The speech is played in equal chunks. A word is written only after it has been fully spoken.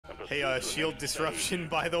Hey, shield disruption,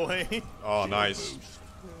 by the way. Oh, nice.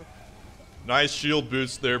 Nice shield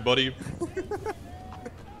boost there, buddy.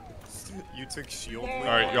 You took shield.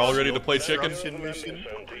 Alright, y'all ready to play chicken? Mission?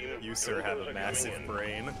 You, sir, have a massive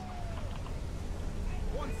brain.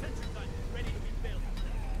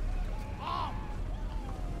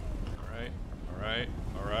 Alright,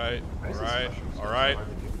 alright, alright, alright,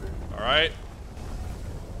 alright.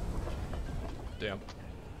 Damn.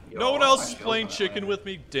 No one else is playing chicken with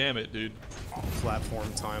me? Damn it, dude.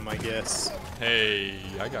 Platform time, I guess. Hey,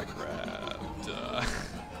 I got grabbed.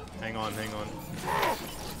 Hang on.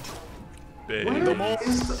 Babe. Where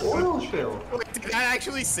is the oil shield? Wait, did that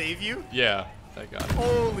actually save you? Yeah, I got it.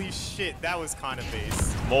 Holy shit, that was kind of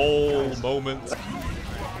base. Mole moment.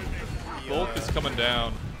 Bulk is coming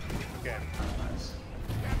down. Okay.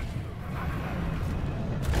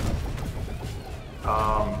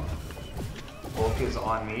 Bulk is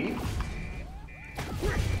on me.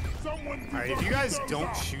 Alright, if you guys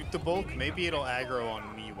don't shoot the bulk, maybe it'll aggro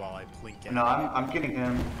on me while I plink it. No, I'm getting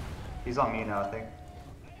him. He's on me now, I think.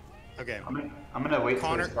 Okay. I'm gonna wait.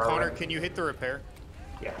 Connor, can you hit the repair?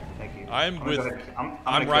 Yeah, thank you. I'm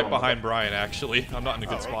right behind Brian, actually. I'm not in a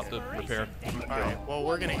good spot to repair. Alright, well,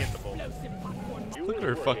 we're gonna get the bulk. Look at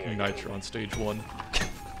her fucking nitro on stage 1.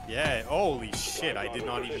 Yeah, holy shit, I did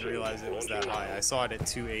not even realize it was that high. I saw it at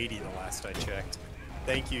 280 the last I checked.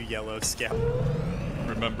 Thank you, Yellow Scout.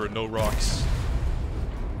 Remember, no rocks.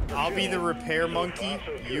 I'll be the repair monkey,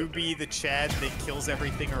 you be the Chad that kills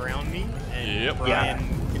everything around me, and Yep. Brian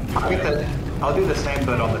can do I'll do the same,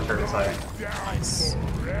 but on the turret side. Nice.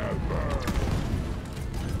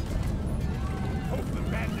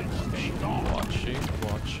 Watching.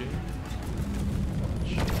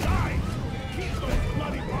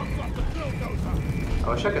 I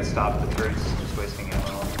wish I could stop the turrets just wasting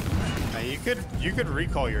ammo. You could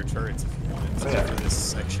recall your turrets if you wanted to for this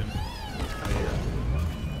section.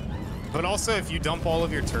 But also, if you dump all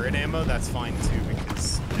of your turret ammo, that's fine too,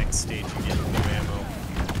 because next stage you get new ammo.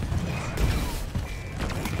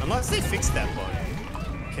 Unless they fixed that bug.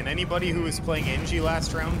 Can anybody who was playing NG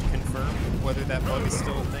last round confirm whether that bug is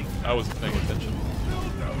still a thing? I wasn't paying attention.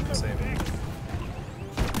 Same.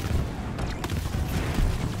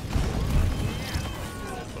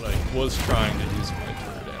 But I was trying to use my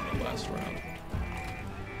turret ammo last round.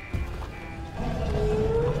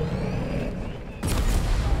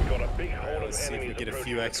 Let's see if we get a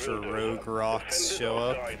few extra rogue rocks show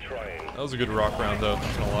up. That was a good rock round, though,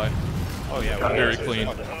 not gonna lie. Oh yeah, very clean.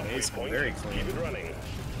 Amazing, very clean.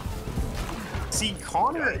 See,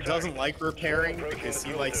 Connor doesn't like repairing because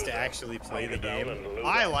he likes to actually play the game.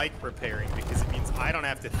 I like repairing because it means I don't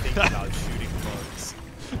have to think about shooting bugs.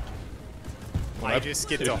 I just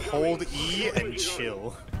get to hold E and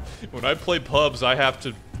chill. When I play pubs, I have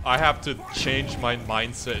to change my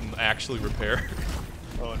mindset and actually repair.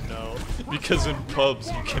 Oh no. Because in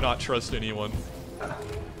pubs, you cannot trust anyone.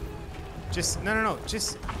 No,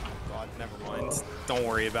 just... God, never mind. Don't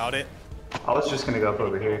worry about it. I was just gonna go up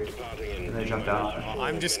over here and then jump down.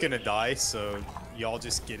 I'm just gonna die, so y'all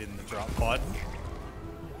just get in the drop pod.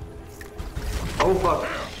 Oh fuck.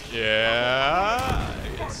 Yeah,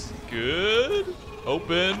 it's good.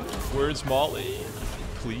 Open. Where's Molly?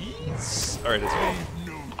 Please. Alright, it's me.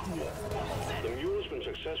 The mule's been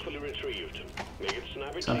successfully retrieved. Make it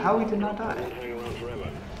snappy. Somehow we did not die. Hang around forever.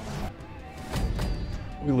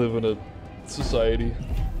 We live in a society.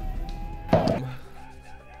 Damn,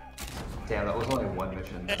 that was only one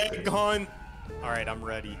mission. Egg gone. Alright, I'm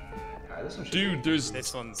ready. Alright, this one should Dude, there's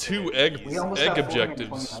This one's 2 egg We almost have 420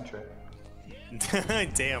 objectives. nitro.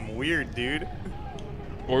 Damn, weird, dude.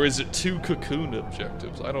 Or is it 2 cocoon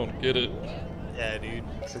objectives? I don't get it. Yeah, dude.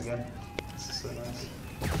 This again. This is so nice.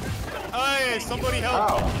 Hey, somebody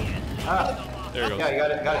help! Oh. There you go. Yeah, you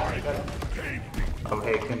got it. Oh,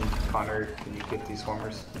 hey, Connor, can you get these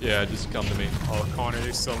swarmers? Yeah, just come to me. Oh, Connor,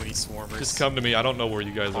 there's so many swarmers. Just come to me. I don't know where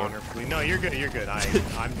you guys are. Connor, please. No, you're good,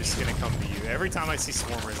 I'm just gonna come to you. Every time I see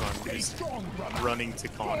swarmers, I'm just running to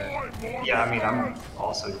Connor. Yeah, I mean, I'm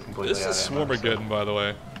also completely This out is of ammo, Swarmageddon, by the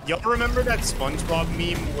way. Y'all remember that SpongeBob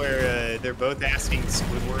meme where they're both asking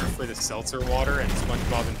Squidward for the seltzer water, and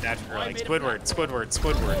SpongeBob and Patrick are like, Squidward, Squidward,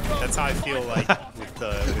 Squidward. That's how I feel like with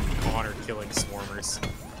Connor killing swarmers.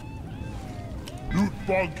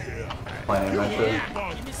 Playing nitro.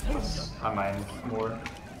 I mine more.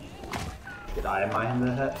 Did I mine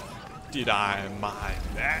the hit? Did I mind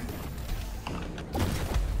that?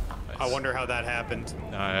 I wonder how that happened.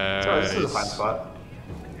 Nice. So this is a fine spot.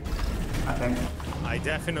 I think. I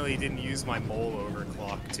definitely didn't use my mole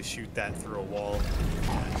overclock to shoot that through a wall.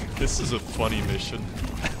 This is a funny mission.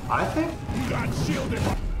 I think. You got shielded.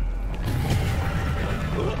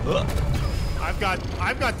 I've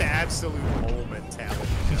got the absolute mole mentality.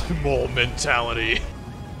 Mole mentality.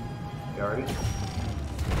 You already?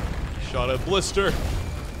 Shot at Blister.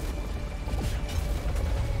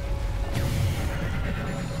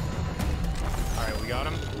 Alright, we got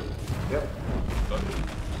him. Yep.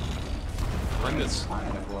 Bring this.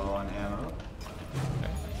 Kind of low on ammo.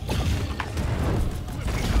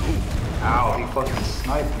 Ow, he fucking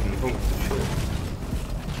sniped me. Holy shit.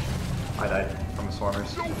 I died from the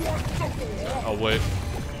swarmers. I'll wait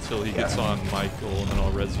until he gets on Michael and then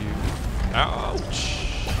I'll res you.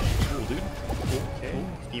 Ouch! Cool, dude. Okay.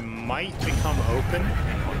 He might become open.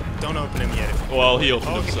 Don't open him yet. Well, he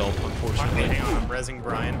opened himself, unfortunately. Hang on, I'm resing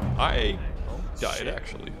Brian. I died,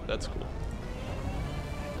 actually. That's cool.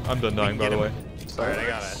 I'm done dying, by the way. Alright,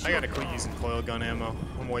 I gotta quit using coil gun ammo.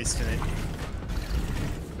 I'm wasting it.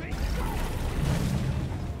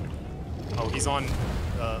 Oh, he's on.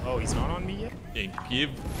 Oh, he's not on me yet? And give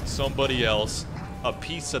somebody else a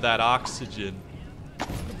piece of that oxygen,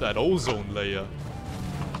 that ozone layer.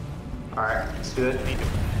 Alright, let's do it.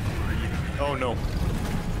 Oh no.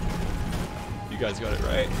 You guys got it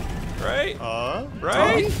right? Right?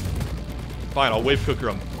 Right? Fine, I'll wave cooker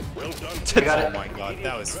him. Well done. Oh my god,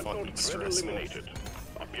 that was fucking stressful. Eliminated.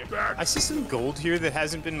 I see some gold here that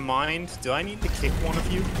hasn't been mined. Do I need to kick one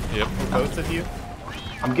of you? Yep. Or both of you?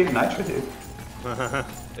 I'm getting nitro, dude.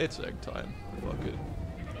 It's egg time. Fuck it.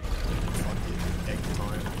 Fuck it. Egg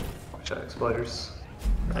time. Watch out, exploders.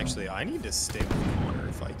 Actually, I need to stay with the corner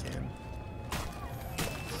if I can.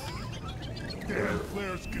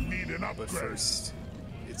 Players can need an But upgrade. first,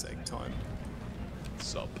 it's egg time.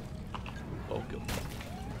 Sup. Welcome.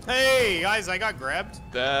 Hey, guys, I got grabbed.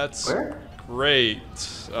 That's Where? great.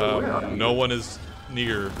 where are you? No one is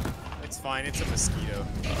near. It's fine, it's a mosquito.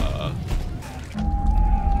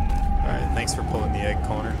 Alright, thanks for pulling the egg,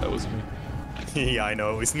 Connor. That was me. Yeah, I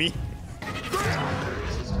know, it was me.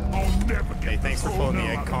 I'll never Hey, get thanks for pulling the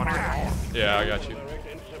egg, Connor. Yeah, I got you. Direct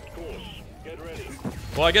intercept course. Get ready.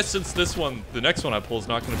 Well, I guess since this one, the next one I pull is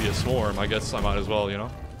not going to be a swarm, I guess I might as well, you know?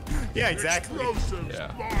 Yeah, exactly. explosives. Yeah.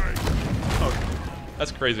 Fine.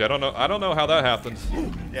 That's crazy. I don't know how that happened.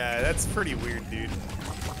 Yeah, that's pretty weird, dude.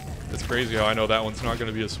 It's crazy how I know that one's not going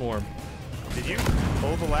to be a swarm. Did you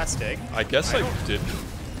pull the last egg? I guess I did.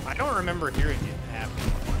 I don't remember hearing it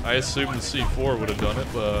happen. I assumed the C4 would have done it,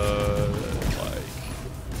 but like,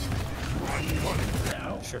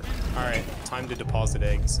 Sure. Alright, time to deposit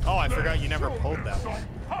eggs. Oh, I forgot you never pulled that one.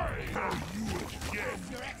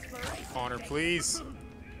 Connor, please.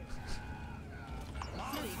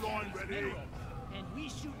 Line ready.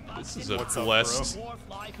 this is a What's up, blessed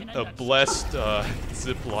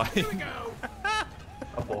zip line.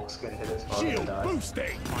 A bulk's gonna hit us while Shield we die.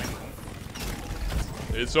 boosting.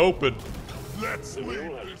 It's open. Let's The mule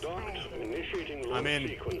leave has this docked. alone. Initiating I'm launch in.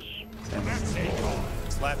 sequence.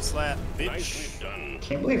 Slap, slap, bitch. Nicely done.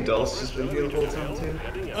 Can't believe Dulce has been here the whole time too.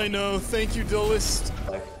 Heading I out. know, thank you, duelist.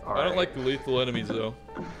 Like, I don't like the lethal enemies though.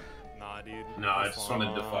 Nah, dude. No, I just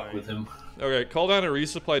wanted to fuck with him. Okay, call down a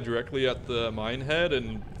resupply directly at the mine head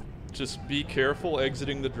and just be careful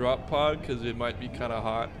exiting the drop pod because it might be kind of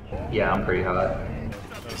hot. Yeah, I'm pretty hot.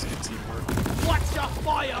 That was good teamwork. Watch the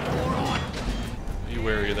fire, moron! Be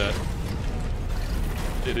wary of that.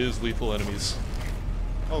 It is lethal enemies.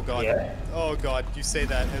 Oh god. Yeah. Oh god, you say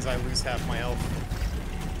that as I lose half my health.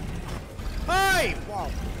 Hey! Wow.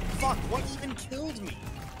 Fuck, what even killed me?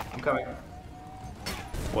 I'm coming.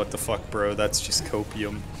 What the fuck, bro? That's just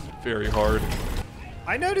copium. Very hard.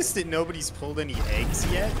 I noticed that nobody's pulled any eggs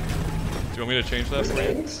yet. Do you want me to change that for you?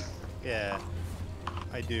 Eggs? Yeah,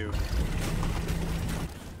 I do.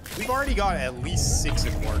 We've already got at least 6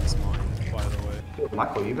 marks mined, by the way. Dude,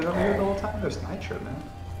 Michael, you've been over here the whole time? There's nitro, man.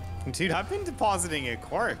 Dude, I've been depositing at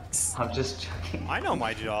Quarks. I'm just joking. I know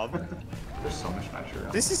my job. There's so much nitro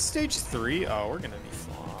around. This is stage 3. Oh, we're gonna be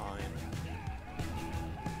fine.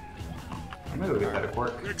 I'm gonna go get that at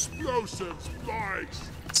work. Explosives, spikes.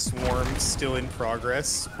 Swarm still in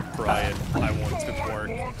progress. Brian, I want to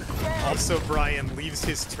work. Also, Brian leaves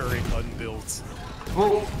his turret unbuilt.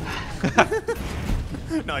 Whoa!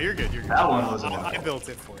 No, you're good. You're good. That one wasn't I one. built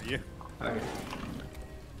it for you. Okay.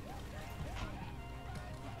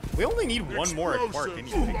 We only need one more at Quark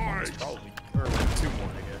anyway. Explosives, Probably, or like 2 more,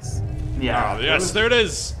 I guess. Yeah. Oh, yes, there it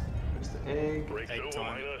is. There's the egg. Breakthrough Egg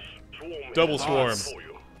time. minus swarm. Double is swarm. for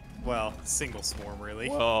you. Well, single swarm, really.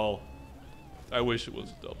 Well, I wish it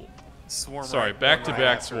was double. Swarm. Sorry, right, back-to-back one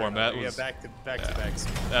right after swarm, another. that was- Yeah, back to back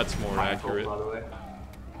swarm. That's more accurate. By the way.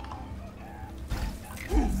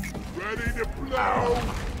 Ready to blow.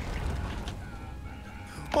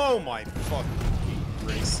 Oh my fucking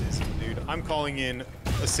racism, dude. I'm calling in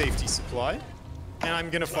a safety supply. And I'm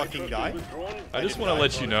gonna fucking die. I just want to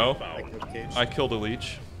let you know, Cage. I killed a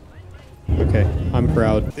leech. Okay, I'm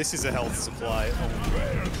proud. This is a health supply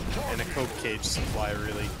and a coke cage supply,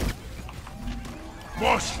 really.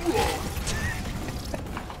 Mushroom!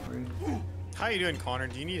 How you doing, Connor?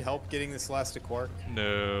 Do you need help getting this elastic quark?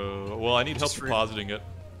 No. Well, I need help Just depositing it.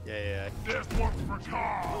 Yeah. There's one for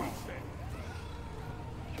Carl!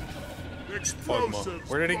 Explosives!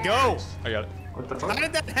 Where did it go? I got it. What the How fuck?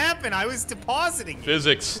 did that happen? I was depositing it.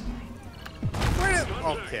 Physics. Where did...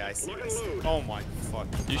 Okay, I see this. Oh my fuck.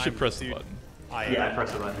 You should press the button. Yeah, I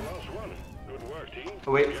pressed the button. Good work, team.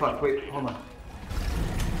 Oh, wait, fuck, wait, hold on.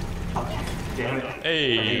 Oh, damn it.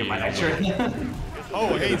 Hey. I needed my nitro.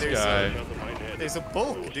 Oh, hey, This guy. there's a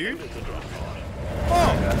bulk, dude.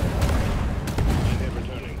 Oh.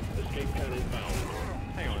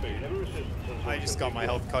 Hang on, dude. I just got my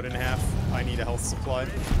health cut in half. I need a health supply.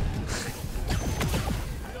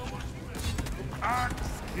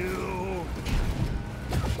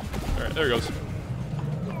 Alright, there it goes.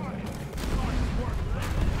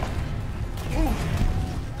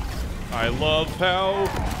 I love how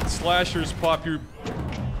slashers pop your...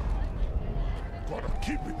 Gotta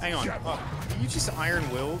keep it Hang on. together. You just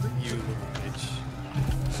iron-willed, you bitch.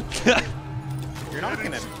 You're not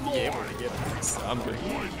gonna be able to get this. I'm good.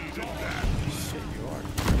 Shit, you are.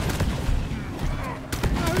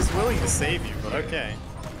 I was willing to save you, but okay.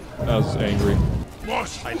 I was angry.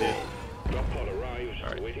 I did. Drop pod arrives,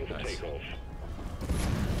 Alright, waiting for nice. takeoff.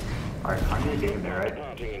 Alright, I'm gonna get in there, right?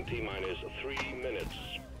 Departing in T-minus 3 minutes.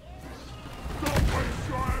 Don't waste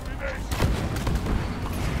your ammunition!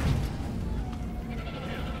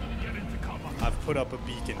 I've put up a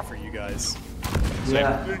beacon for you guys.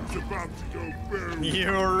 Yeah. Things about to go very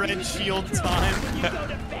Your red shield time.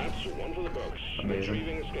 That's one for the books. Amazing.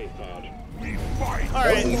 Retrieving escape pod. We fight!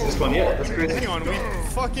 Alright. This one, yeah, that's crazy. Hang on, we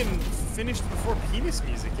fucking finished before penis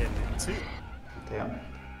music ended, too. Damn.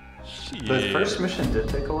 Shit. The first mission did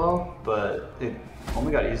take a while, but it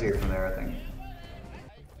only got easier from there, I think.